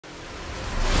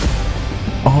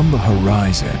On the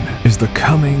horizon is the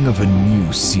coming of a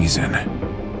new season.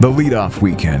 The lead-off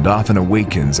weekend often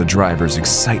awakens a driver's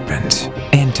excitement,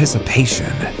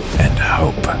 anticipation, and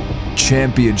hope.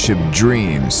 Championship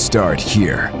dreams start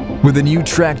here. With a new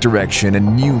track direction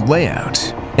and new layout,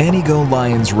 Antigo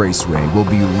Lions Raceway will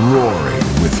be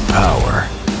roaring with power.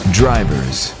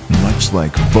 Drivers, much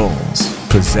like bulls,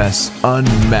 possess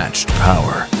unmatched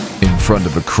power. In front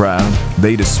of a crowd,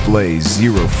 they display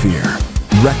zero fear,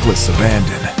 reckless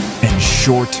abandon, and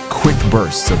short, quick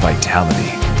bursts of vitality.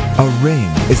 A ring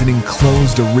is an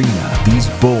enclosed arena these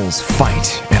bulls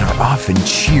fight and are often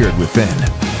cheered within.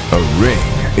 A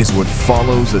ring is what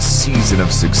follows a season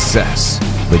of success,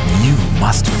 but you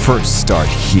must first start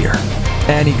here.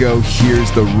 Antigo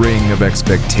hears the ring of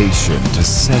expectation to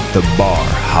set the bar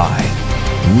high.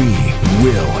 We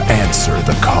will answer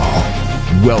the call.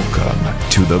 Welcome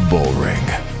to the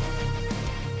Bullring.